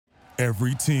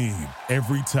Every team,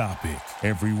 every topic,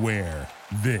 everywhere.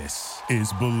 This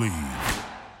is Believe.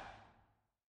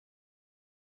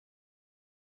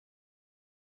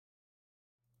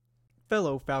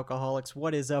 Fellow Falcoholics,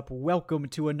 what is up? Welcome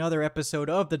to another episode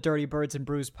of the Dirty Birds and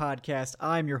Brews podcast.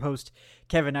 I'm your host,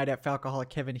 Kevin Knight at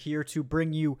Falcoholic Kevin, here to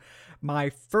bring you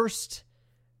my first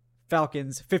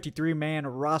Falcons 53-man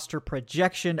roster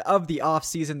projection of the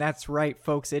offseason. That's right,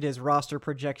 folks. It is roster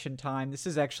projection time. This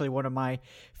is actually one of my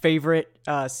favorite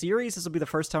series. This will be the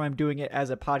first time I'm doing it as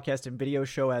a podcast and video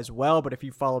show as well, but if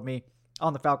you follow me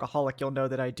on the Falcoholic, you'll know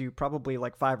that I do probably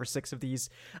like 5 or 6 of these.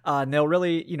 And they'll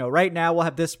really, right now we'll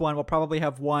have this one. We'll probably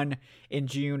have one in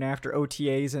June after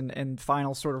OTAs and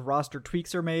final sort of roster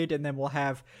tweaks are made. And then we'll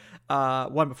have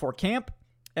one before camp.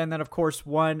 And then, of course,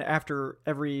 one after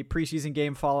every preseason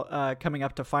game coming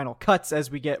up to final cuts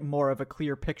as we get more of a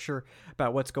clear picture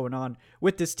about what's going on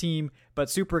with this team. But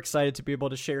super excited to be able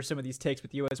to share some of these takes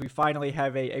with you as we finally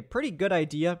have a pretty good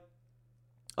idea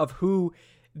of who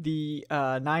the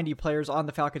 90 players on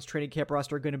the Falcons training camp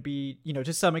roster are going to be.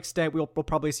 To some extent, we'll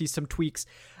probably see some tweaks.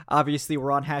 Obviously,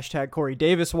 we're on hashtag Corey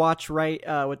Davis watch, right?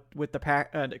 With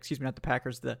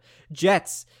the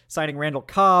Jets signing Randall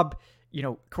Cobb.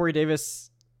 Corey Davis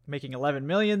making $11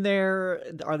 million there.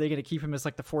 Are they going to keep him as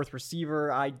like the 4th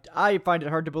receiver? I find it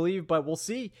hard to believe, but we'll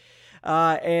see. We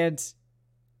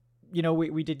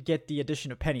did get the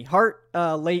addition of Penny Hart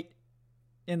late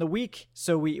in the week,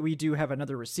 so we do have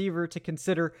another receiver to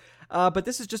consider. But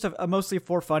this is just a mostly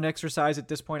for fun exercise at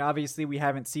this point. Obviously, we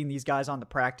haven't seen these guys on the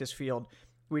practice field.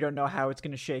 We don't know how it's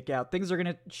going to shake out. Things are going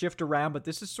to shift around, but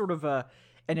this is sort of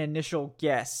an initial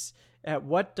guess at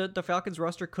what the Falcons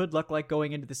roster could look like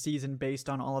going into the season based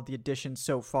on all of the additions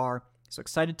so far. So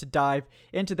excited to dive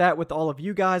into that with all of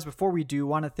you guys. Before we do,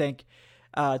 want to thank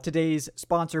today's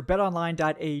sponsor,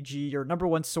 betonline.ag, your number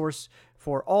one source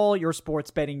for all your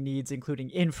sports betting needs, including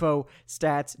info,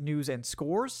 stats, news, and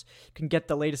scores. You can get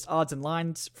the latest odds and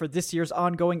lines for this year's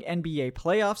ongoing NBA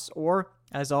playoffs, or,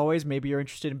 as always, maybe you're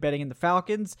interested in betting in the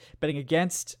Falcons, betting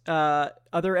against other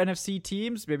NFC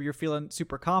teams. Maybe you're feeling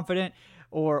super confident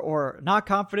or not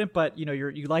confident, but you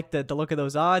like the look of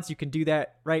those odds. You can do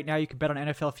that right now. You can bet on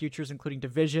NFL futures, including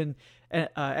division,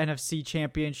 NFC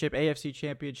championship, AFC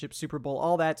championship, Super Bowl,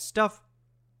 all that stuff.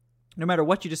 No matter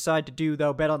what you decide to do,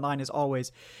 though, BetOnline is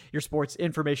always your sports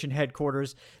information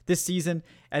headquarters this season,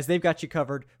 as they've got you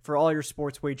covered for all your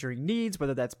sports wagering needs,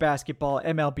 whether that's basketball,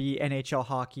 MLB, NHL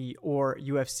hockey, or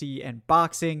UFC and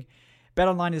boxing.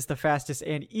 BetOnline is the fastest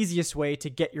and easiest way to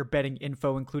get your betting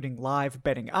info, including live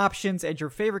betting options and your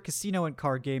favorite casino and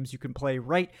card games you can play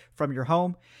right from your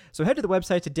home. So head to the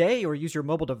website today or use your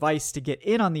mobile device to get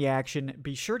in on the action.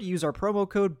 Be sure to use our promo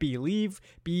code BELIEVE,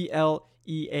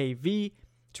 BLEAV,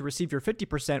 to receive your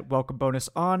 50% welcome bonus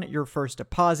on your first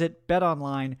deposit.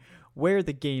 BetOnline, where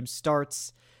the game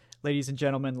starts. Ladies and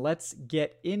gentlemen, let's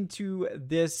get into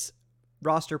this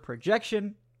roster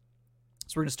projection.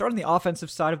 So we're going to start on the offensive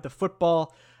side of the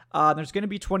football. There's going to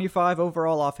be 25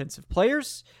 overall offensive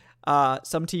players.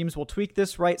 Some teams will tweak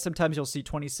this, right? Sometimes you'll see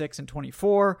 26 and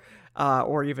 24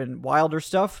 or even wilder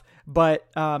stuff. But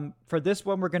for this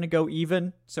one, we're going to go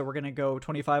even. So we're going to go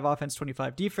 25 offense,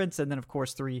 25 defense, and then, of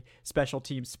course, 3 special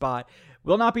team spot.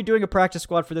 We'll not be doing a practice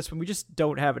squad for this one. We just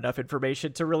don't have enough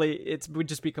information to really, it would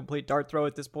just be complete dart throw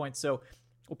at this point. So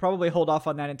we'll probably hold off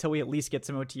on that until we at least get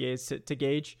some OTAs to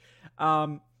gauge.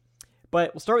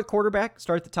 But we'll start with quarterback,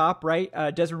 start at the top, right?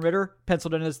 Desmond Ridder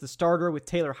penciled in as the starter with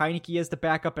Taylor Heineke as the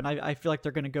backup, and I feel like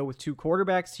they're going to go with 2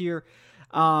 quarterbacks here.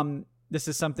 This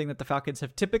is something that the Falcons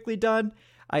have typically done.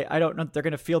 I don't know if they're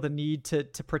going to feel the need to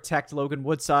protect Logan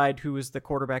Woodside, who is the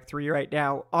quarterback 3 right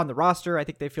now on the roster. I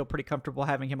think they feel pretty comfortable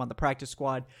having him on the practice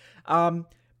squad.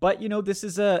 But, this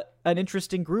is an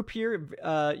interesting group here.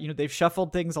 They've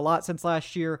shuffled things a lot since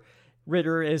last year.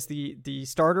 Ridder is the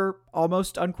starter,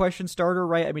 almost unquestioned starter,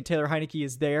 right? I mean, Taylor Heineke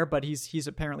is there, but he's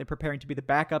apparently preparing to be the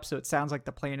backup, so it sounds like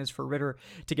the plan is for Ridder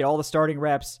to get all the starting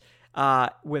reps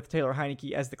with Taylor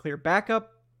Heineke as the clear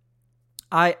backup.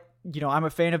 I'm a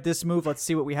fan of this move. Let's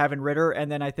see what we have in Ridder,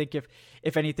 and then I think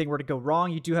if anything were to go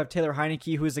wrong, you do have Taylor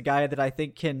Heineke, who is a guy that I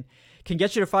think can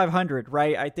get you to 500,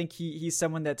 right? I think he's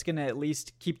someone that's going to at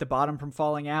least keep the bottom from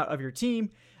falling out of your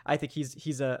team. I think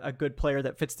he's a good player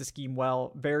that fits the scheme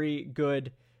well. Very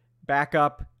good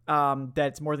backup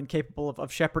that's more than capable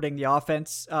of shepherding the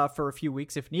offense for a few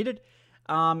weeks if needed.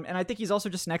 And I think he's also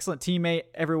just an excellent teammate.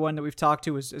 Everyone that we've talked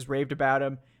to has raved about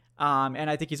him.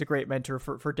 And I think he's a great mentor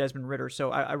for Desmond Ridder.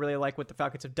 So I really like what the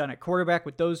Falcons have done at quarterback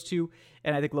with those two.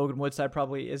 And I think Logan Woodside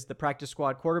probably is the practice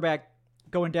squad quarterback.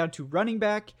 Going down to running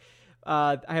back,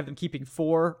 I have them keeping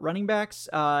 4 running backs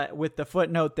with the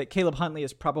footnote that Caleb Huntley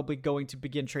is probably going to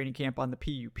begin training camp on the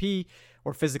PUP,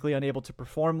 or physically unable to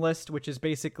perform list, which is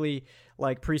basically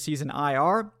like preseason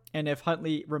IR. And if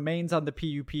Huntley remains on the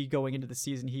PUP going into the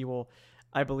season, he will,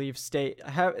 I believe,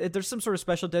 there's some sort of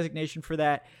special designation for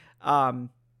that. I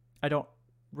don't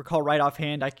recall right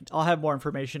offhand. I'll have more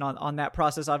information on that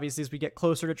process, obviously, as we get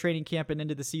closer to training camp and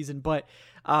into the season. But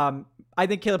I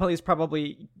think Caleb Huntley is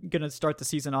probably going to start the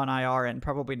season on IR and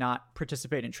probably not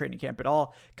participate in training camp at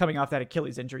all, coming off that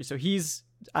Achilles injury. So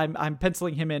I'm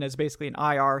penciling him in as basically an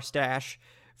IR stash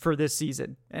for this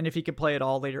season. And if he can play at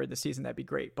all later in the season, that'd be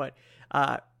great. But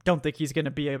don't think he's going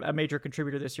to be a major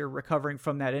contributor this year, recovering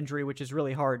from that injury, which is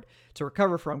really hard to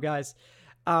recover from, guys.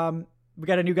 We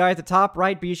got a new guy at the top,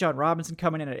 right? Bijan Robinson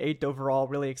coming in at 8th overall.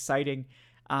 Really exciting.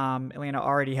 Atlanta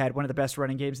already had one of the best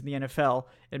running games in the NFL,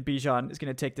 and Bijan is going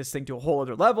to take this thing to a whole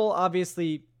other level.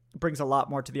 Obviously, brings a lot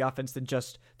more to the offense than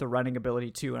just the running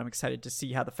ability, too. And I'm excited to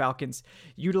see how the Falcons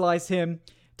utilize him.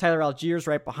 Tyler Algiers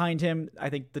right behind him. I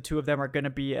think the two of them are going to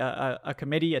be a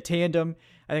committee, a tandem.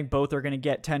 I think both are going to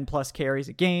get 10-plus carries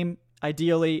a game,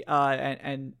 ideally,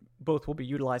 and both will be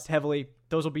utilized heavily.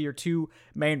 Those will be your 2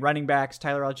 main running backs.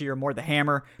 Tyler Algier, more the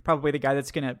hammer, probably the guy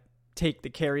that's going to take the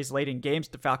carries late in games.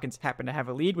 The Falcons happen to have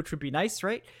a lead, which would be nice,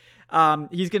 right?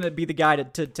 He's going to be the guy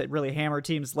to really hammer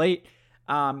teams late.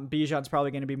 Bijan's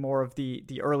probably going to be more of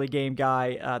the early game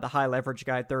guy, the high leverage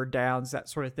guy, third downs, that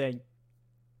sort of thing.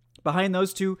 Behind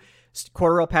those two,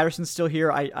 Cordarrelle Patterson's still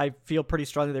here. I feel pretty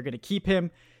strongly they're going to keep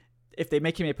him. If they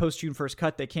make him a post-June 1st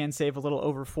cut, they can save a little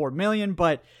over $4 million,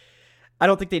 but I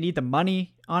don't think they need the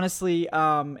money, honestly.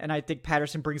 And I think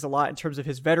Patterson brings a lot in terms of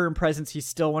his veteran presence. He's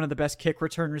still one of the best kick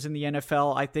returners in the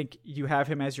NFL. I think you have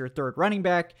him as your third running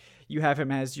back. You have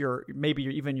him as your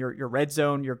red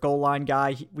zone, your goal line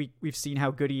guy. We've seen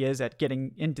how good he is at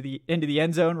getting into the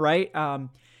end zone, right?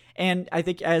 And I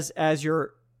think as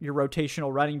your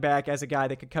rotational running back, as a guy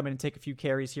that could come in and take a few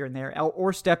carries here and there,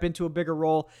 or step into a bigger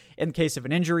role in case of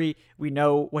an injury. We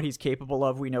know what he's capable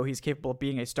of. We know he's capable of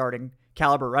being a starting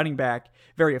caliber running back,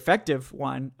 very effective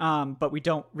one, but we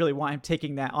don't really want him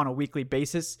taking that on a weekly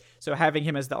basis. So having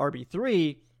him as the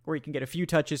RB3, where he can get a few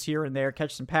touches here and there,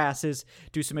 catch some passes,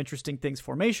 do some interesting things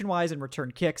formation-wise and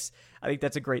return kicks, I think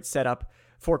that's a great setup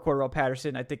for Cordarrelle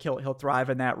Patterson. I think he'll thrive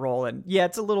in that role. And yeah,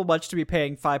 it's a little much to be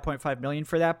paying $5.5 million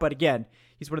for that, but again,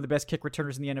 he's one of the best kick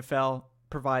returners in the NFL,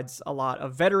 provides a lot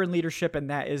of veteran leadership, and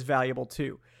that is valuable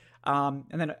too. And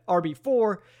then RB4,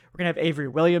 we're going to have Avery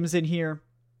Williams in here,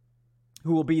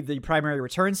 who will be the primary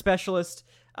return specialist.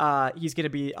 He's going to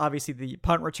be obviously the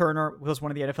punt returner. He was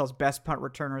one of the NFL's best punt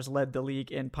returners, led the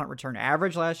league in punt return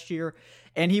average last year.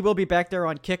 And he will be back there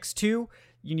on kicks too.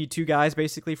 You need 2 guys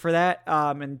basically for that.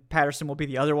 And Patterson will be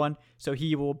the other one. So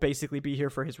he will basically be here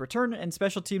for his return and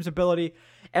special teams ability.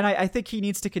 And I think he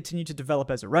needs to continue to develop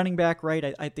as a running back,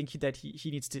 right? I think that he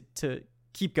needs to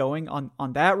keep going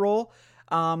on that role.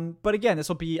 But again, this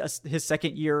will be his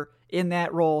second year in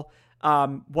that role.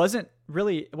 Wasn't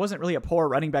really a poor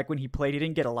running back when he played. He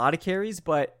didn't get a lot of carries,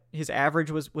 but his average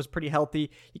was pretty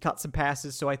healthy. He caught some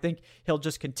passes, so I think he'll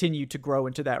just continue to grow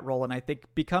into that role, and I think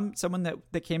become someone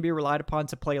that can be relied upon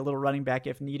to play a little running back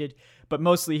if needed. But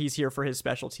mostly he's here for his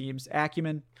special teams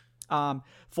acumen.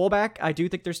 Fullback, I do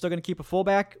think they're still going to keep a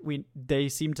fullback. They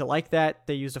seem to like that.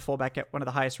 They used a fullback at one of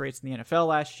the highest rates in the NFL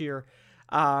last year.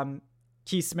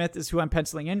 Keith Smith is who I'm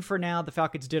penciling in for now. The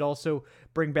Falcons did also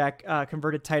bring back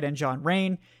converted tight end John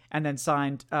Rain, and then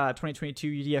signed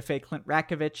 2022 UDFA Clint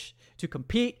Rakovich to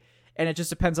compete. And it just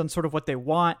depends on sort of what they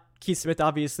want. Keith Smith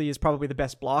obviously is probably the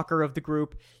best blocker of the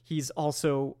group. He's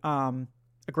also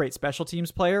a great special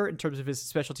teams player in terms of his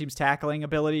special teams tackling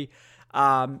ability.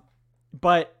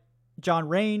 But John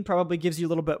Rain probably gives you a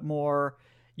little bit more,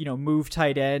 move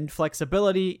tight end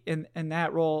flexibility in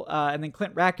that role. And then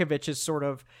Clint Rakovich is sort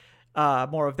of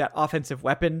more of that offensive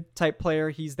weapon type player.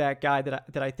 He's that guy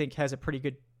that I think has a pretty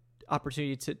good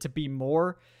opportunity to be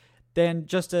more than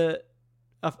just a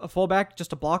fullback,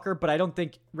 just a blocker. But I don't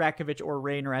think Rakovich or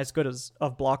Rain are as good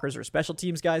of blockers or special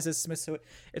teams guys as Smith. So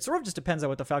it sort of just depends on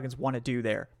what the Falcons want to do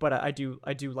there. But I do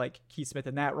like Keith Smith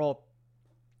in that role.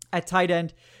 At tight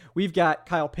end, we've got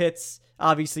Kyle Pitts,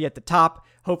 obviously at the top.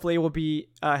 Hopefully, will be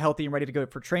healthy and ready to go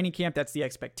for training camp. That's the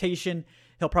expectation.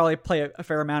 He'll probably play a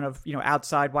fair amount of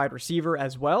outside wide receiver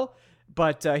as well.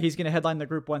 But he's going to headline the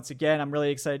group once again. I'm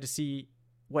really excited to see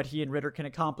what he and Ritter can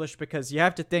accomplish, because you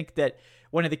have to think that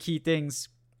one of the key things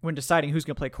when deciding who's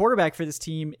going to play quarterback for this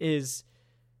team is,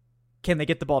 can they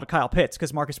get the ball to Kyle Pitts?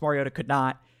 Because Marcus Mariota could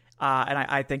not. And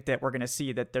I think that we're going to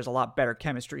see that there's a lot better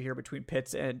chemistry here between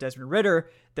Pitts and Desmond Ritter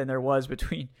than there was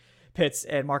between Pitts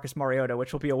and Marcus Mariota,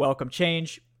 which will be a welcome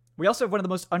change. We also have one of the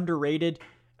most underrated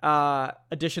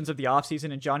additions of the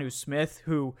offseason in Jonnu Smith,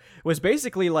 who was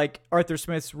basically like Arthur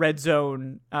Smith's red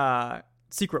zone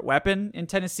secret weapon in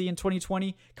Tennessee in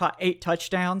 2020. Caught 8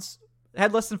 touchdowns,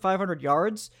 had less than 500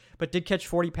 yards, but did catch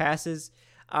 40 passes.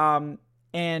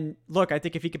 And look, I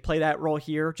think if he could play that role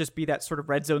here, just be that sort of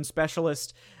red zone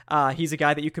specialist, he's a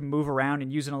guy that you can move around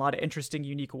and use in a lot of interesting,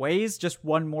 unique ways. Just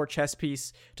one more chess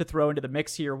piece to throw into the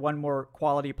mix here, one more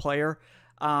quality player.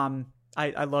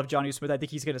 I love Jonnu Smith. I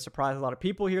think he's going to surprise a lot of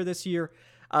people here this year.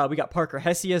 We got Parker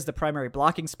Hesse as the primary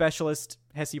blocking specialist.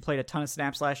 Hesse played a ton of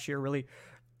snaps last year, really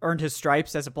earned his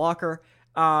stripes as a blocker.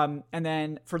 And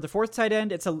then for the fourth tight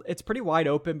end, it's pretty wide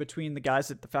open between the guys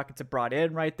that the Falcons have brought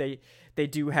in, right? They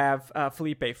do have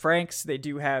Felipe Franks. They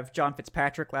do have John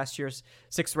Fitzpatrick, last year's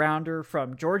 6th rounder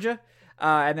from Georgia.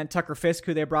 And then Tucker Fisk,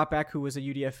 who they brought back, who was a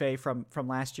UDFA from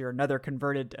last year, another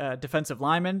converted defensive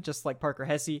lineman, just like Parker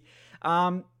Hesse.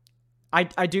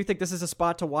 I do think this is a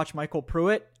spot to watch Michael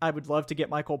Pruitt. I would love to get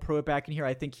Michael Pruitt back in here.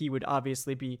 I think he would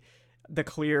obviously be the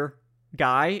clear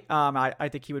guy. I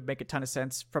think he would make a ton of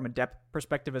sense from a depth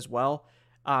perspective as well.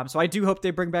 So I do hope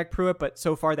they bring back Pruitt, but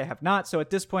so far they have not. So at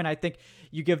this point, I think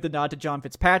you give the nod to John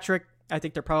Fitzpatrick. I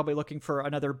think they're probably looking for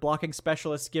another blocking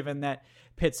specialist, given that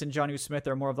Pitts and Jonnu Smith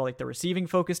are more of the receiving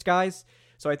focused guys.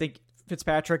 So I think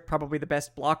Fitzpatrick, probably the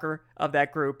best blocker of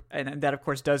that group. And that, of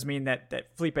course, does mean that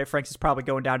Felipe Franks is probably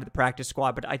going down to the practice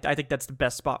squad, but I think that's the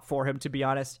best spot for him, to be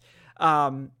honest.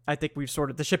 I think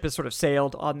the ship has sort of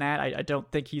sailed on that. I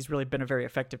don't think he's really been a very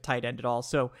effective tight end at all.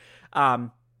 So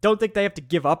don't think they have to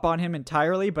give up on him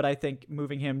entirely, but I think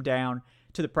moving him down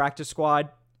to the practice squad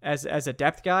as a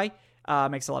depth guy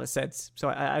makes a lot of sense. So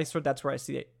I sort of, that's where I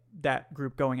see that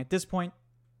group going at this point.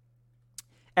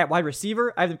 At wide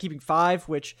receiver, I have them keeping 5,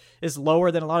 which is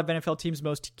lower than a lot of NFL teams.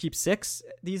 Most keep 6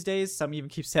 these days. Some even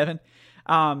keep 7.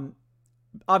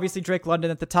 Obviously, Drake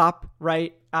London at the top,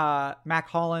 right? Mac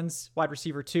Hollins, wide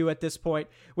receiver 2 at this point,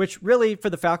 which really for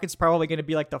the Falcons probably going to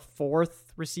be like the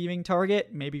 4th receiving target,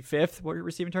 maybe 5th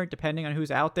receiving target, depending on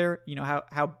who's out there. You know,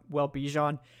 how well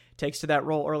Bijan takes to that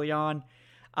role early on.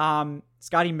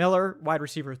 Scotty Miller, wide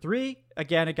receiver 3.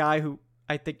 Again, a guy who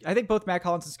I think both Mac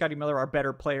Hollins and Scotty Miller are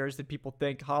better players than people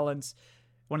think. Hollins,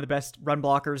 one of the best run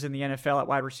blockers in the NFL at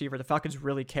wide receiver. The Falcons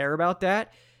really care about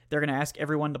that. They're going to ask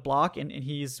everyone to block, and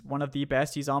he's one of the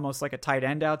best. He's almost like a tight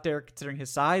end out there, considering his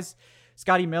size.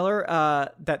 Scotty Miller,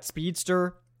 that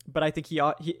speedster, but I think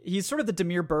he's sort of the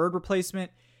Damiere Byrd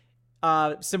replacement.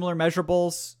 Similar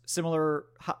measurables, similar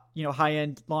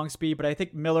high-end long speed, but I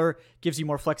think Miller gives you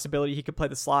more flexibility. He could play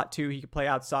the slot too. He could play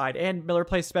outside, and Miller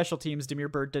plays special teams. Damiere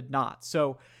Byrd did not.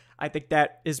 So I think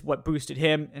that is what boosted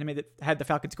him and had the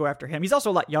Falcons go after him. He's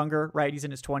also a lot younger, right? He's in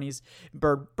his 20s.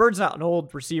 Bird's not an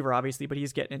old receiver, obviously, but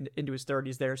he's getting into his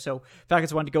 30s there. So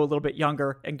Falcons wanted to go a little bit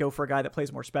younger and go for a guy that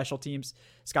plays more special teams.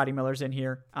 Scotty Miller's in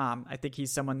here. I think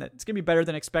he's someone that's going to be better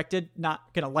than expected.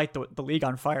 Not going to light the league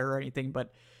on fire or anything,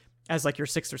 but as like your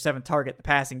 6th or 7th target in the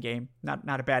passing game.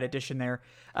 Not a bad addition there.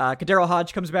 Kadarius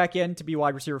Hodge comes back in to be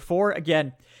wide receiver 4.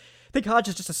 Again, I think Hodge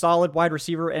is just a solid wide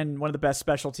receiver and one of the best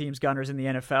special teams gunners in the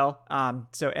NFL.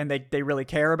 And they really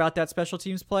care about that special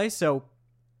teams play. So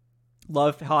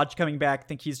love Hodge coming back.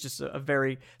 think he's just a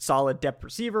very solid depth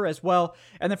receiver as well.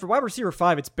 And then for wide receiver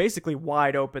 5, it's basically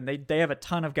wide open. They have a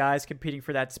ton of guys competing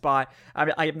for that spot. I'm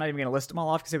not even going to list them all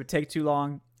off because it would take too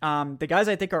long. The guys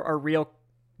I think are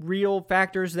real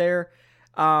factors there.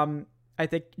 I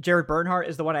think Jared Bernhardt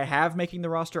is the one I have making the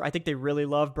roster. I think they really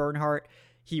love Bernhardt.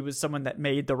 He was someone that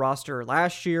made the roster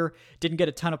last year, didn't get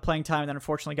a ton of playing time, and then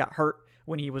unfortunately got hurt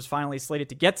when he was finally slated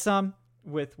to get some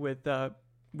with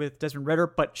Desmond Ridder,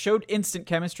 but showed instant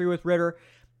chemistry with Ridder.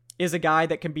 Is a guy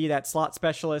that can be that slot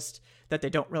specialist that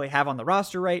they don't really have on the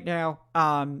roster right now.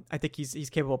 I think he's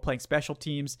capable of playing special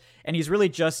teams, and he's really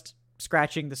just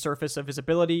scratching the surface of his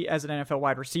ability as an NFL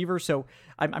wide receiver. So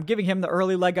I'm giving him the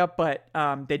early leg up, but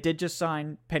they did just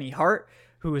sign Penny Hart,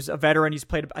 who is a veteran.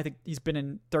 I think he's been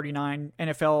in 39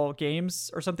 NFL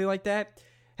games or something like that.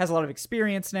 Has a lot of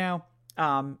experience now.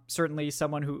 Certainly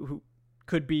someone who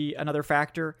could be another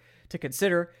factor to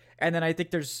consider. And then I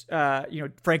think there's,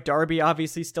 Frank Darby,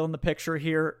 obviously still in the picture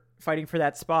here, fighting for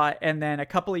that spot. And then a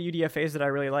couple of UDFAs that I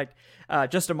really like.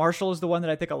 Justin Marshall is the one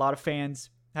that I think a lot of fans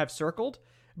have circled,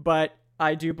 but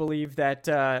I do believe that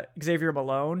Xavier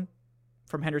Malone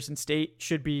from Henderson State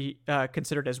should be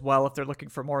considered as well if they're looking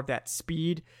for more of that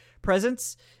speed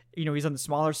presence. He's on the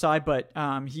smaller side, but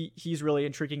he's really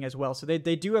intriguing as well. So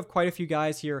they do have quite a few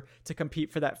guys here to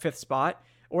compete for that 5th spot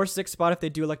or 6th spot if they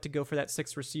do like to go for that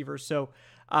 6th receiver. So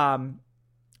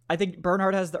I think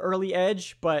Bernhardt has the early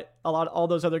edge, but all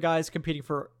those other guys competing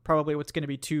for probably what's going to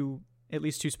be 2 at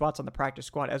least 2 spots on the practice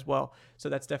squad as well. So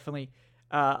that's definitely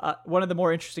one of the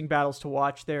more interesting battles to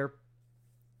watch there.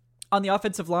 On the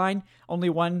offensive line, only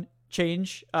one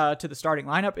change to the starting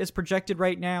lineup is projected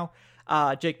right now.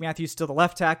 Jake Matthews still the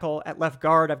left tackle. At left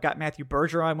guard, I've got Matthew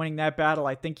Bergeron winning that battle.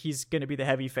 I think he's going to be the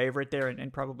heavy favorite there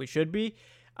and probably should be.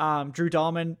 Drew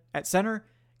Dahlman at center.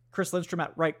 Chris Lindstrom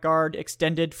at right guard,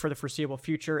 extended for the foreseeable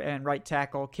future. And right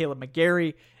tackle, Caleb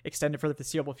McGarry, extended for the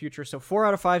foreseeable future. So 4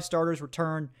 out of 5 starters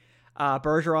return.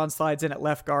 Bergeron slides in at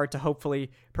left guard to hopefully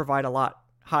provide a lot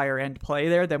higher end play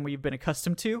there than we've been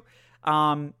accustomed to.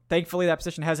 Thankfully, that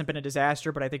position hasn't been a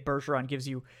disaster, but I think Bergeron gives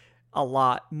you a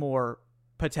lot more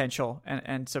potential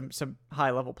and some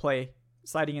high-level play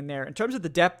sliding in there. In terms of the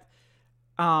depth,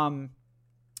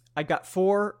 I've got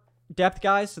 4 depth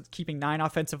guys, so keeping 9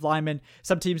 offensive linemen.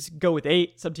 Some teams go with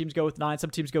 8, some teams go with 9, some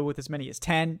teams go with as many as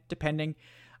 10, depending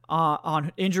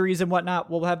on injuries and whatnot.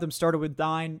 We'll have them started with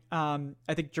 9.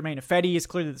 I think Jermaine Ifedi is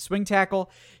clearly the swing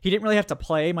tackle. He didn't really have to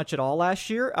play much at all last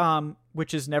year,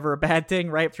 which is never a bad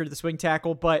thing, right, if you're the swing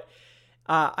tackle, but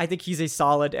I think he's a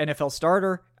solid NFL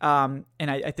starter, and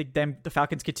I think the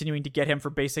Falcons continuing to get him for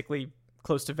basically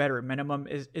close to veteran minimum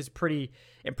is pretty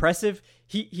impressive.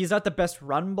 He's not the best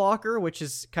run blocker, which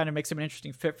is kind of makes him an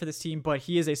interesting fit for this team, but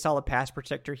he is a solid pass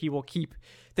protector. He will keep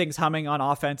things humming on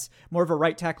offense. More of a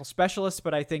right tackle specialist,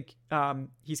 but I think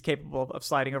he's capable of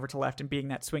sliding over to left and being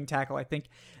that swing tackle. I think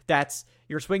that's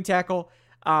your swing tackle.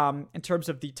 In terms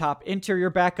of the top interior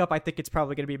backup, I think it's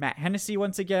probably going to be Matt Hennessy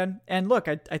once again. And look,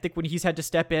 I think when he's had to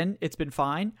step in, it's been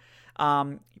fine.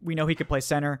 We know he can play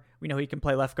center. We know he can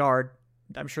play left guard.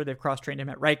 I'm sure they've cross-trained him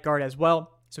at right guard as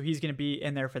well. So he's going to be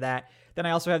in there for that. Then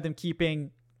I also have them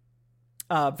keeping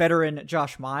veteran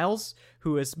Josh Miles,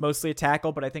 who is mostly a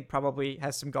tackle, but I think probably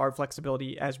has some guard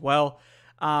flexibility as well.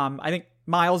 I think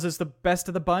Miles is the best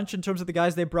of the bunch in terms of the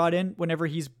guys they brought in whenever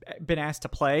he's been asked to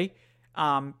play.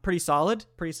 Pretty solid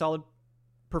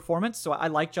performance. So I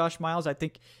like Josh Miles. I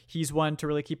think he's one to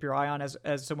really keep your eye on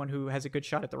as someone who has a good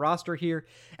shot at the roster here.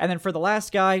 And then for the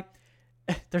last guy,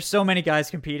 there's so many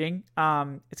guys competing.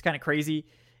 It's kind of crazy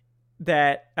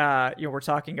that, we're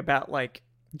talking about like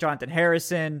Jonathan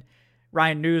Harrison,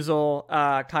 Ryan Newsel,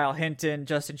 Kyle Hinton,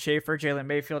 Justin Schaefer, Jalen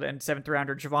Mayfield, and 7th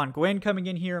rounder Javon Gwynn coming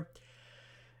in here.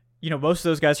 Most of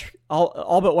those guys,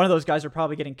 all but one of those guys are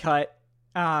probably getting cut.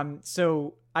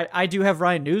 So I do have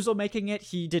Ryan Newsel making it.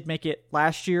 He did make it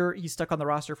last year. He's stuck on the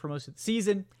roster for most of the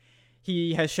season.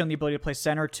 He has shown the ability to play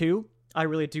center too. I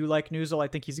really do like Newsel. I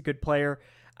think he's a good player.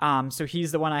 So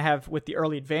he's the one I have with the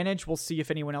early advantage. We'll see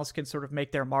if anyone else can sort of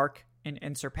make their mark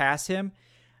and surpass him.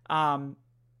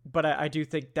 But I do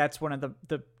think that's one of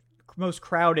the most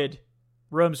crowded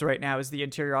rooms right now is the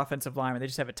interior offensive line. They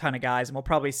just have a ton of guys, and we'll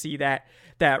probably see that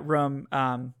room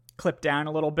clip down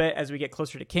a little bit as we get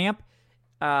closer to camp.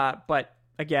 But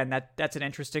again, that's an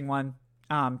interesting one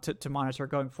to monitor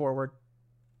going forward.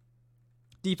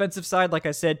 Defensive side, like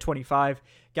I said, 25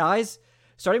 guys.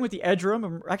 Starting with the edge room,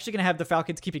 I'm actually going to have the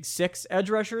Falcons keeping 6 edge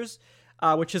rushers,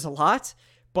 which is a lot.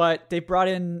 But they brought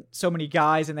in so many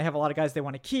guys, and they have a lot of guys they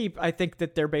want to keep. I think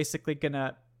that they're basically going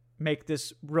to make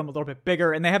this room a little bit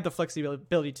bigger, and they have the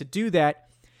flexibility to do that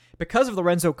because of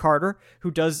Lorenzo Carter,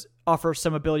 who does offer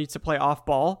some ability to play off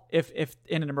ball. If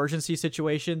in an emergency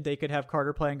situation, they could have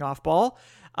Carter playing off ball.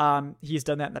 He's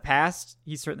done that in the past.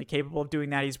 He's certainly capable of doing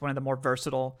that. He's one of the more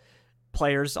versatile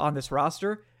players on this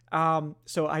roster.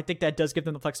 So I think that does give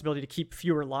them the flexibility to keep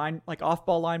fewer off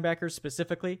ball linebackers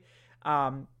specifically.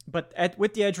 But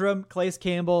with the edge room, Calais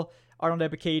Campbell, Arnold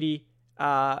Ebiketie,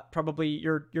 probably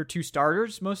your 2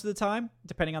 starters most of the time,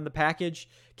 depending on the package.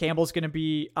 Campbell's going to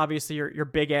be obviously your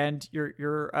big end,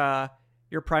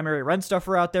 your primary run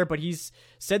stuffer out there, but he's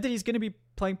said that he's going to be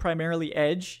playing primarily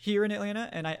edge here in Atlanta,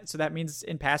 and so that means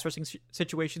in pass rushing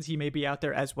situations he may be out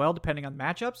there as well, depending on the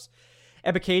matchups.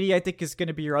 Ebiketie, I think, is going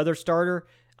to be your other starter.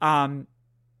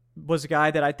 Was a guy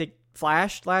that I think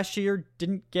flashed last year,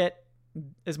 didn't get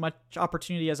as much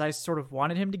opportunity as I sort of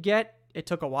wanted him to get. It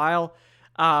took a while,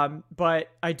 but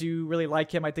I do really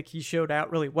like him. I think he showed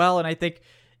out really well, and I think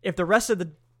if the rest of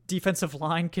the defensive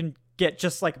line can get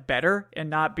just better and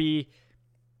not be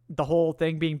the whole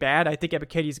thing being bad, I think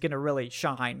Ebiketie is going to really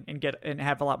shine and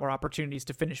have a lot more opportunities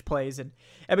to finish plays. And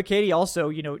Ebiketie also,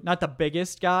 not the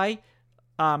biggest guy,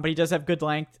 but he does have good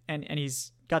length and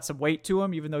he's got some weight to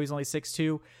him, even though he's only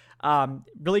 6'2".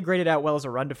 Really graded out well as a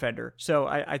run defender. So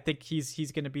I think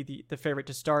he's going to be the favorite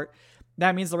to start.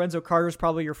 That means Lorenzo Carter is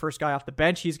probably your first guy off the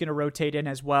bench. He's going to rotate in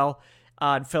as well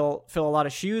and fill a lot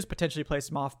of shoes, potentially play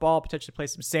some off ball, potentially play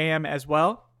some Sam as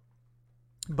well.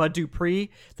 Bud Dupree,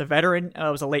 the veteran,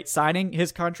 was a late signing.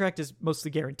 His contract is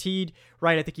mostly guaranteed,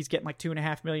 right? I think he's getting like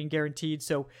 $2.5 million guaranteed.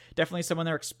 So definitely someone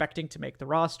they're expecting to make the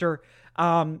roster.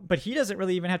 But he doesn't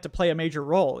really even have to play a major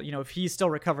role. If he's still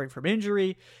recovering from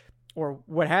injury or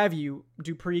what have you,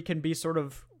 Dupree can be sort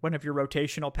of one of your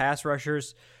rotational pass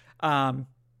rushers.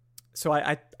 So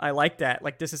I like that.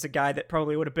 Like, this is a guy that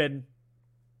probably would have been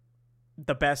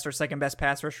the best or second best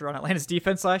pass rusher on Atlanta's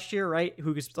defense last year, right?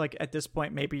 Who's like at this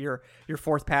point maybe your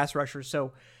fourth pass rusher.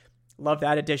 So love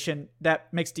that addition.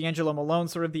 That makes D'Angelo Malone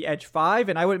sort of the edge 5,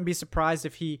 and I wouldn't be surprised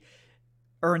if he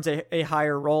earns a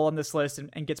higher role on this list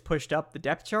and gets pushed up the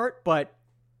depth chart. But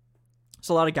there's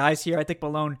a lot of guys here. I think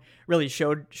Malone really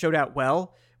showed out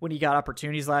well when he got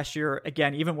opportunities last year.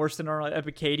 Again, even worse than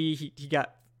Ebiketie,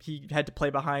 he had to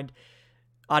play behind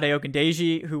Ade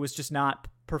Ogundeji, who was just not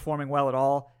performing well at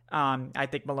all. I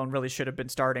think Malone really should have been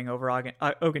starting over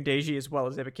Ogundeji as well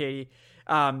as Ebiketie,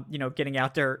 getting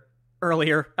out there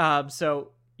earlier.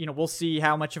 So we'll see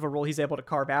how much of a role he's able to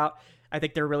carve out. I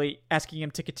think they're really asking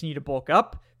him to continue to bulk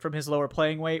up from his lower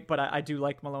playing weight, but I do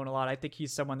like Malone a lot. I think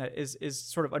he's someone that is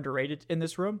sort of underrated in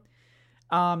this room.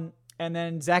 And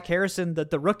then Zach Harrison,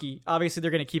 the rookie, obviously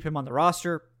they're going to keep him on the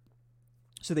roster,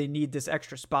 so they need this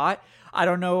extra spot. I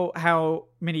don't know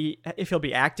if he'll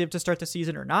be active to start the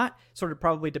season or not. Sort of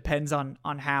probably depends on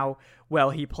how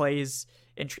well he plays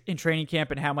in training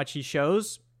camp and how much he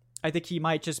shows. I think he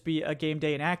might just be a game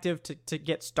day inactive to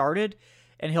get started,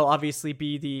 and he'll obviously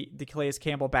be the Calais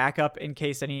Campbell backup in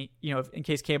case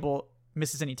Campbell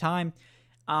misses any time.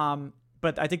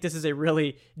 But I think this is a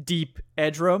really deep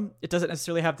edge room. It doesn't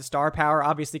necessarily have the star power.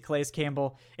 Obviously, Calais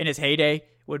Campbell in his heyday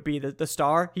would be the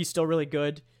star. He's still really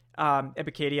good.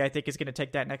 Ebiketie, I think, is going to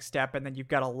take that next step. And then you've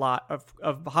got a lot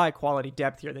of high quality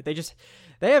depth here that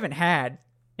they haven't had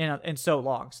in so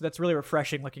long. So that's really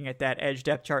refreshing looking at that edge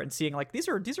depth chart and seeing like these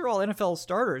are all NFL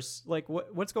starters. Like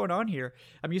what's going on here?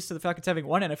 I'm used to the Falcons having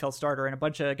one NFL starter and a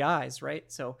bunch of guys, right?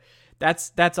 So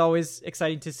that's always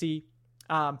exciting to see.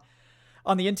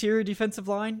 On the interior defensive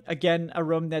line, again, a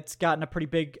room that's gotten a pretty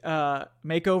big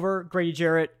makeover. Grady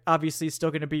Jarrett, obviously, is still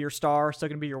going to be your star, still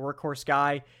going to be your workhorse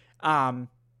guy.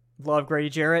 Love Grady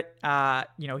Jarrett.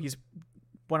 He's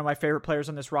one of my favorite players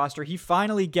on this roster. He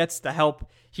finally gets the help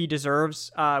he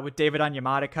deserves with David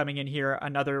Onyemata coming in here,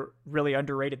 another really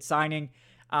underrated signing.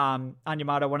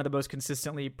 Onyemata, one of the most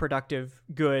consistently productive,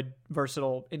 good,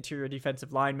 versatile interior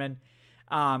defensive linemen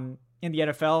in the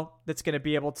NFL that's going to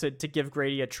be able to give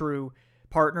Grady a true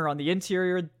partner on the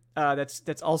interior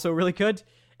that's also really good.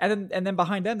 And then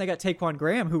behind them, they got Taquan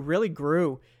Graham, who really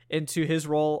grew into his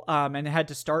role and had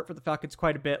to start for the Falcons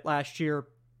quite a bit last year.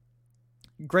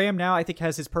 Graham now, I think,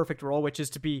 has his perfect role, which is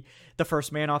to be the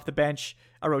first man off the bench,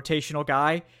 a rotational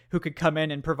guy who could come in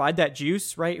and provide that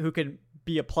juice, right? Who can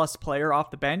be a plus player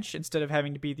off the bench instead of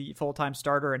having to be the full-time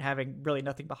starter and having really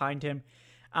nothing behind him.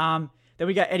 Then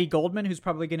we got Eddie Goldman, who's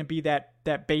probably going to be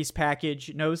that base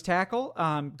package nose tackle.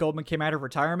 Goldman came out of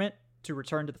retirement to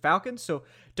return to the Falcons, so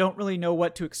don't really know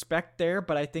what to expect there,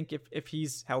 but I think if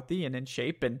he's healthy and in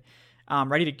shape and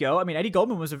ready to go. I mean, Eddie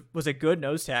Goldman was a good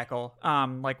nose tackle,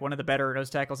 like one of the better nose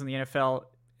tackles in the NFL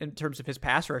in terms of his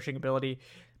pass rushing ability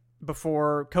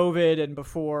before COVID and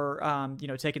before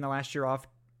taking the last year off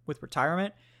with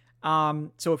retirement.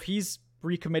 So if he's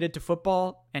recommitted to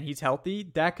football and he's healthy,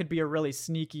 that could be a really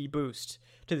sneaky boost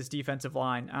to this defensive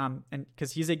line. And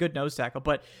because he's a good nose tackle,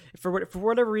 but for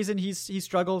whatever reason he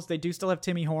struggles. They do still have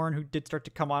Timmy Horn, who did start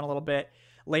to come on a little bit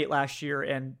late last year,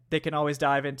 and they can always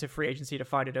dive into free agency to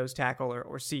find a nose tackle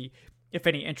or see if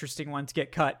any interesting ones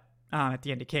get cut at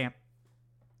the end of camp.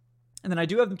 And then I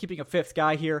do have them keeping a fifth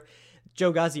guy here,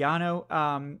 Joe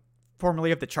Gaziano,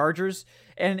 formerly of the Chargers.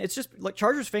 And it's just like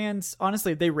Chargers fans,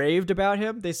 honestly, they raved about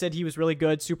him. They said he was really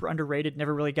good, super underrated,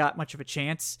 never really got much of a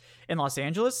chance in Los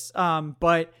Angeles.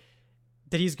 But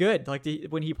that he's good, like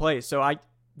when he plays. So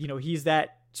he's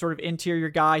that sort of interior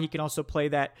guy. He can also play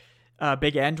that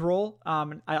big end role.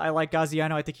 I like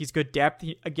Gaziano. I think he's good depth.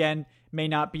 He, again, may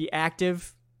not be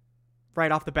active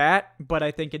right off the bat, but I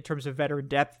think in terms of veteran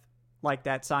depth, like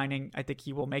that signing, I think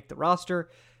he will make the roster.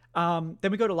 Then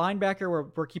we go to linebacker, where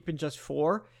we're keeping just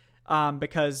 4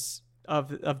 because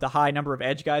of the high number of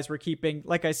edge guys we're keeping.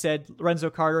 Like I said, Lorenzo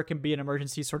Carter can be an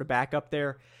emergency sort of backup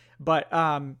there. But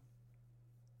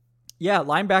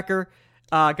linebacker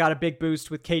got a big boost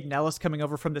with Caden Ellis coming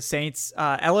over from the Saints.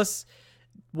 Ellis,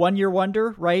 1-year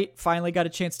wonder, right? Finally got a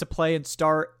chance to play and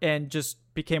start and just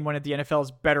became one of the NFL's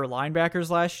better linebackers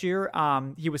last year.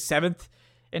 He was 7th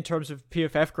in terms of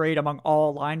PFF grade among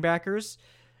all linebackers.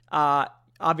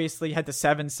 Obviously had the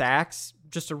 7 sacks,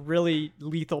 just a really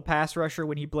lethal pass rusher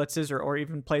when he blitzes or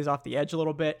even plays off the edge a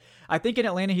little bit. I think in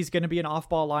Atlanta, he's going to be an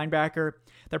off-ball linebacker.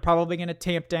 They're probably going to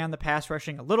tamp down the pass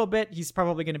rushing a little bit. He's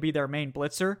probably going to be their main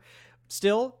blitzer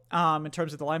still in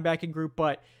terms of the linebacking group,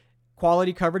 but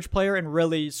quality coverage player and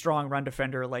really strong run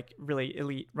defender, like really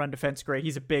elite run defense grade.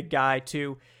 He's a big guy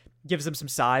too, gives them some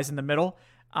size in the middle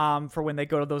for when they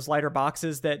go to those lighter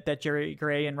boxes that Jerry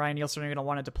Gray and Ryan Nielsen are going to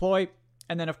want to deploy.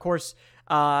 And then, of course,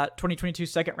 2022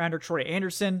 second rounder Troy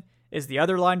Anderson is the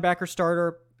other linebacker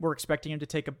starter. We're expecting him to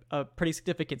take a pretty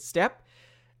significant step.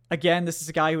 Again, this is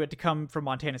a guy who had to come from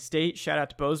Montana State. Shout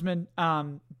out to Bozeman.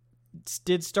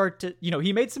 Did start to,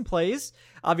 he made some plays.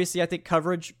 Obviously, I think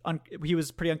coverage, he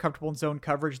was pretty uncomfortable in zone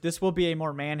coverage. This will be a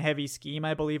more man-heavy scheme,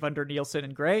 I believe, under Nielsen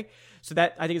and Gray. So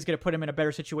that, I think, is going to put him in a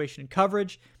better situation in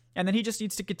coverage. And then he just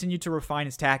needs to continue to refine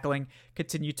his tackling,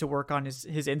 continue to work on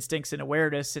his instincts and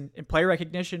awareness and play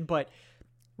recognition. But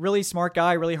really smart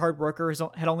guy, really hard worker,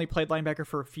 had only played linebacker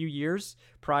for a few years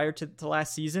prior to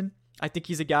last season. I think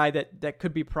he's a guy that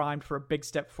could be primed for a big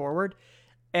step forward.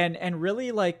 And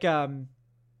really, like,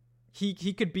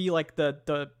 he could be like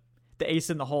the ace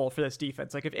in the hole for this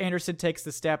defense. Like, if Anderson takes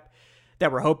the step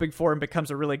that we're hoping for and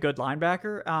becomes a really good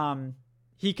linebacker,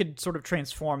 he could sort of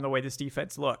transform the way this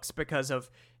defense looks because of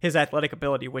his athletic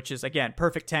ability, which is, again,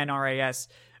 perfect 10 RAS,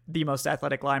 the most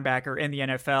athletic linebacker in the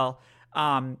NFL.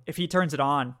 If he turns it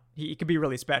on, he could be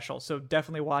really special. So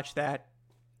definitely watch that.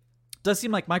 Does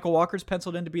seem like Michael Walker's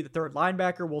penciled in to be the third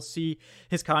linebacker. We'll see.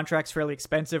 His contract's fairly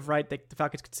expensive, right? The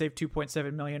Falcons could save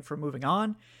 $2.7 million for moving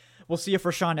on. We'll see if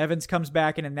Rashaan Evans comes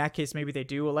back, and in that case, maybe they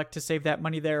do elect to save that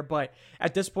money there. But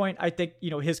at this point, I think,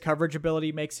 his coverage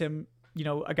ability makes him,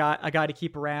 a guy to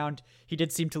keep around. He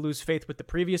did seem to lose faith with the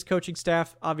previous coaching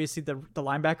staff. Obviously, the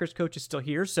linebackers coach is still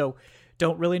here, so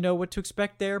don't really know what to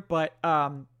expect there. But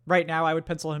right now, I would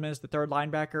pencil him as the third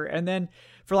linebacker. And then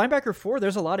for linebacker 4,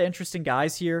 there's a lot of interesting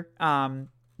guys here. I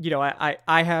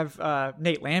have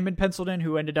Nate Landman penciled in,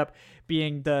 who ended up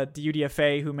being the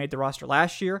UDFA who made the roster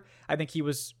last year. I think he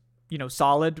was,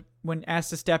 solid when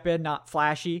asked to step in, not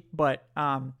flashy, but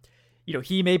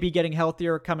he may be getting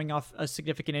healthier coming off a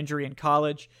significant injury in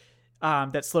college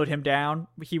that slowed him down.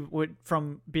 He would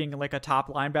from being like a top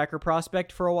linebacker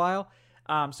prospect for a while.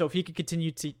 So if he could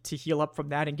continue to heal up from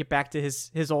that and get back to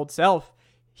his old self,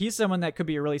 he's someone that could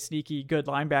be a really sneaky, good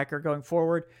linebacker going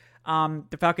forward.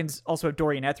 The Falcons also have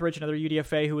Dorian Etheridge, another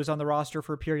UDFA who was on the roster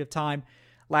for a period of time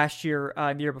last year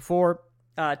and the year before.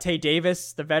 Tay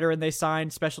Davis, the veteran they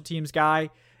signed, special teams guy.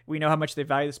 We know how much they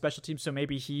value the special teams, so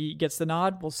maybe he gets the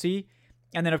nod. We'll see.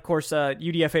 And then, of course,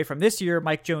 UDFA from this year,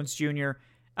 Mike Jones Jr.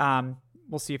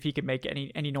 We'll see if he can make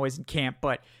any noise in camp.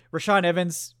 But Rashaan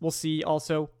Evans, we'll see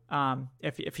also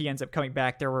if he ends up coming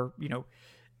back. There were,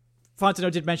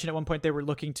 Fontenot did mention at one point they were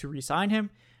looking to re-sign him.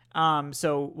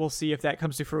 So we'll see if that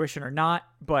comes to fruition or not.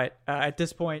 But at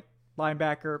this point,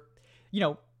 linebacker,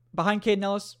 behind Caden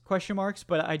Ellis, question marks.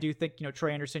 But I do think,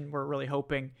 Troy Anderson, we're really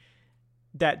hoping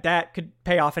that could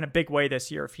pay off in a big way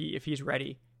this year if he's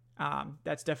ready.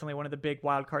 That's definitely one of the big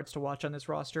wild cards to watch on this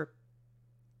roster.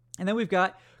 And then we've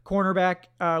got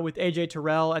cornerback with AJ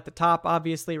Terrell at the top.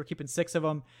 Obviously, we're keeping 6 of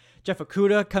them. Jeff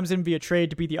Okudah comes in via trade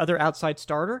to be the other outside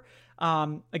starter.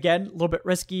 Again, a little bit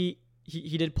risky.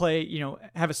 He did play,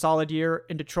 have a solid year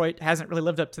in Detroit. Hasn't really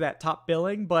lived up to that top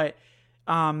billing, but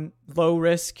low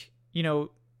risk,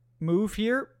 move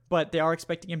here. But they are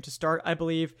expecting him to start, I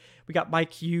believe. We got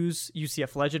Mike Hughes,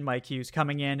 UCF legend Mike Hughes,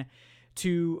 coming in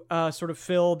to sort of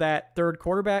fill that third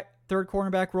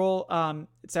cornerback role.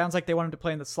 It sounds like they want him to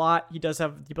play in the slot. He does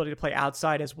have the ability to play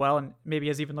outside as well, and maybe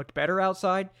has even looked better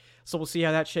outside. So we'll see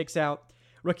how that shakes out.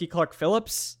 Rookie Clark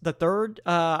Phillips, the third.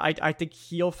 I think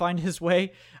he'll find his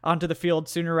way onto the field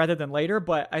sooner rather than later,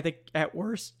 but I think at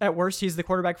worst, he's the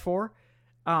quarterback 4.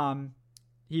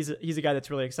 He's a guy that's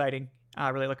really exciting.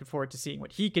 Really looking forward to seeing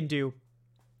what he can do.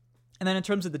 And then in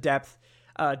terms of the depth,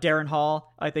 Darren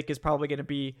Hall, I think, is probably going to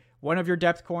be one of your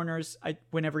depth corners.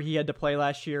 Whenever he had to play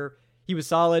last year, he was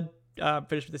solid,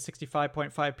 finished with a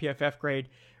 65.5 PFF grade,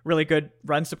 really good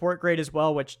run support grade as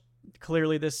well, which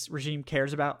clearly this regime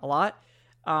cares about a lot.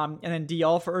 And then D.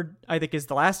 Alford, I think, is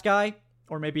the last guy,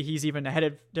 or maybe he's even ahead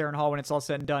of Darren Hall when it's all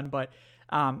said and done. But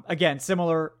again,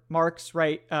 similar marks,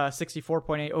 right?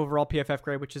 64.8 overall PFF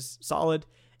grade, which is solid.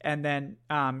 And then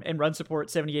in run support,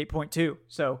 78.2.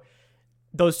 So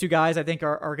those two guys, I think,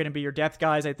 are going to be your depth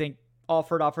guys. I think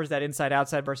Alford offers that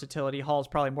inside-outside versatility. Hall's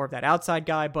probably more of that outside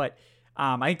guy, but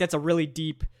I think that's a really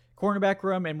deep cornerback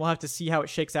room, and we'll have to see how it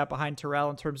shakes out behind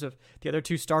Terrell in terms of the other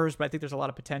two starters, but I think there's a lot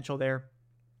of potential there.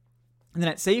 And then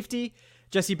at safety,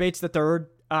 Jesse Bates III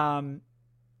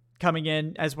coming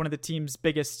in as one of the team's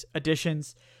biggest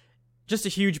additions. just a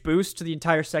huge boost to the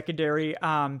entire secondary.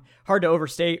 Hard to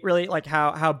overstate, really, like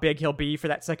how big he'll be for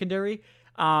that secondary.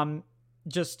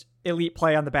 Just elite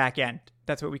play on the back end.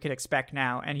 That's what we could expect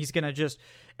now. And he's going to just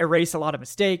erase a lot of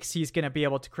mistakes. He's going to be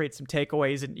able to create some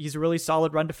takeaways. And he's a really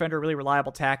solid run defender, really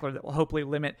reliable tackler that will hopefully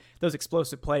limit those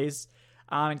explosive plays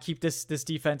and keep this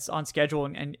defense on schedule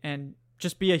and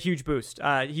just be a huge boost.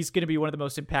 He's going to be one of the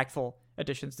most impactful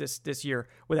additions this year,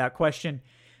 without question.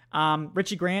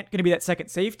 Richie Grant going to be that second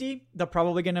safety. They're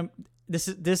probably going to.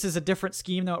 This is a different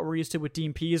scheme than what we're used to with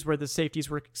Dean Pease, where the safeties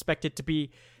were expected to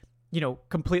be,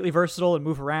 completely versatile and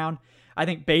move around. I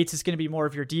think Bates is going to be more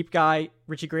of your deep guy.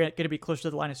 Richie Grant going to be closer to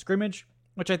the line of scrimmage,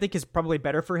 which I think is probably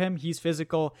better for him. He's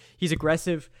physical. He's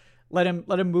aggressive. Let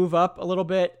him move up a little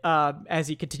bit as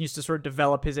he continues to sort of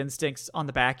develop his instincts on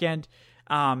the back end.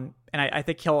 And I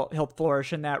think he'll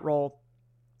flourish in that role.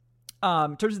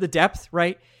 In terms of the depth,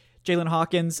 right? Jalen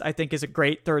Hawkins, I think, is a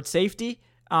great third safety.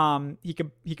 He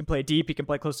can play deep. He can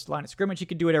play close to the line of scrimmage. He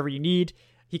can do whatever you need.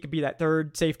 He could be that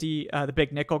third safety, the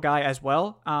big nickel guy as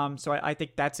well. So I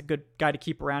think that's a good guy to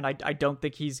keep around. I don't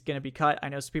think he's going to be cut. I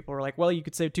know some people are like, well, you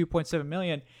could save $2.7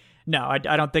 million. No, I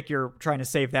don't think you're trying to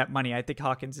save that money. I think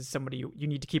Hawkins is somebody you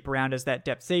need to keep around as that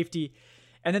depth safety.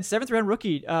 And then 7th round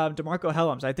rookie, DeMarco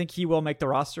Hellams. I think he will make the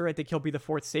roster. I think he'll be the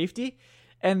fourth safety.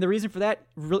 And the reason for that,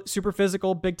 really super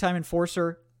physical, big time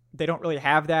enforcer. They don't really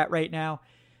have that right now.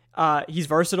 He's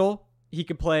versatile. He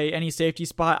could play any safety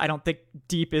spot. I don't think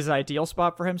deep is an ideal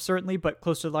spot for him, certainly, but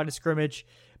close to the line of scrimmage,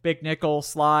 big nickel,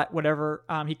 slot, whatever,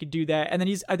 he could do that. And then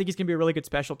I think he's going to be a really good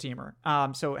special teamer.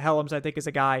 So Hellams, I think, is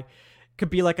a guy, could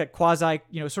be like a quasi,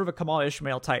 sort of a Kamal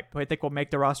Ishmael type, who I think will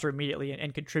make the roster immediately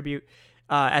and contribute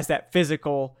as that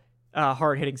physical,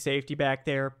 hard-hitting safety back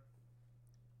there.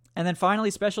 And then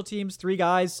finally, special teams, 3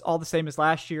 guys, all the same as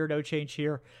last year, no change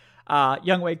here.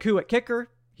 Younghoe Koo at kicker.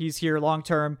 He's here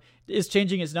long-term, is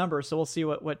changing his number, so we'll see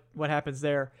what happens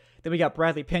there. Then we got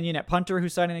Bradley Pinion at punter, who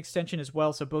signed an extension as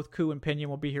well, so both Koo and Pinion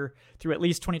will be here through at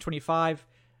least 2025.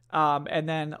 And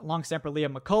then long snapper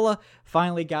Liam McCullough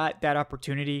finally got that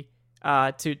opportunity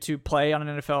to play on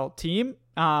an NFL team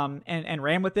and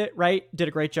ran with it, right? Did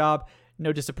a great job.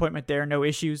 No disappointment there, no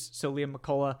issues. So Liam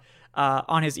McCullough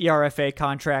on his ERFA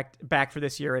contract back for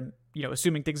this year, and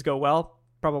assuming things go well,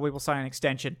 probably will sign an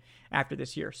extension after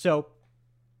this year. So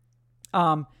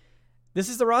this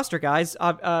is the roster, guys.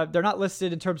 They're not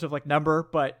listed in terms of like number,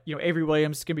 but Avery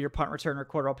Williams is going to be your punt returner,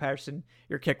 Cordell Patterson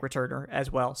your kick returner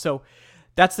as well. So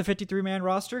that's the 53-man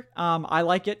roster. I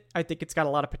like it. I think it's got a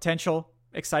lot of potential.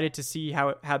 Excited to see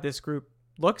how this group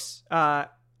looks.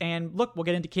 And look, we'll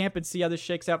get into camp and see how this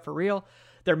shakes out for real.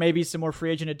 There may be some more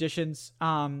free agent additions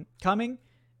coming.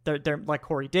 They're like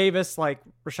Corey Davis, like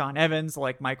Rashaan Evans,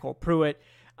 like Michael Pruitt.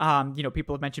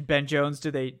 People have mentioned Ben Jones. Do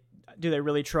they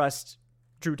really trust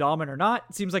Drew Dahlman or not?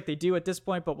 It seems like they do at this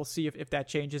point, but we'll see if that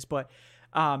changes. But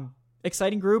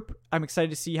exciting group. I'm excited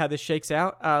to see how this shakes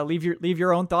out. Leave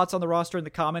your own thoughts on the roster in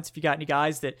the comments if you got any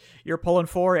guys that you're pulling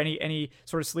for, any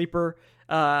sort of sleeper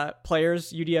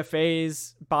players,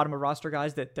 UDFAs, bottom of roster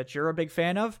guys that you're a big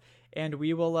fan of, and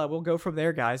we'll go from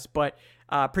there, guys. But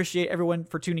appreciate everyone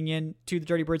for tuning in to the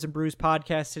Dirty Birds and Brews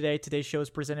podcast today. Today's show is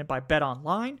presented by Bet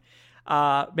Online.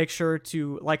 Make sure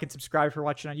to like and subscribe if you're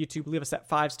watching on YouTube. Leave us that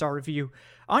 5-star review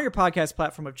on your podcast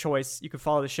platform of choice. You can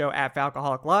follow the show at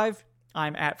Falcoholic Live.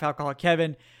 I'm at Falcoholic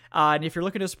Kevin. And if you're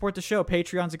looking to support the show,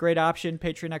 Patreon's a great option.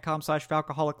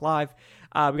 Patreon.com/Falcoholic Live.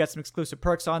 We got some exclusive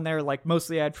perks on there, like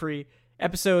mostly ad-free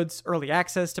episodes, early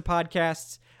access to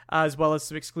podcasts, as well as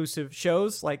some exclusive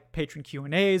shows like patron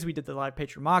Q&As. We did the live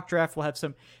patron mock draft. We'll have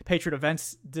some patron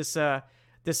events this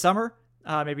summer,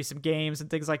 maybe some games and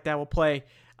things like that we'll play.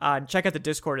 And check out the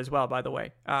Discord as well, by the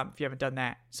way, if you haven't done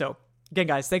that. So again,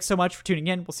 guys, thanks so much for tuning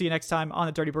in. We'll see you next time on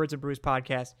the Dirty Birds and Brews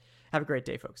podcast. Have a great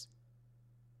day, folks.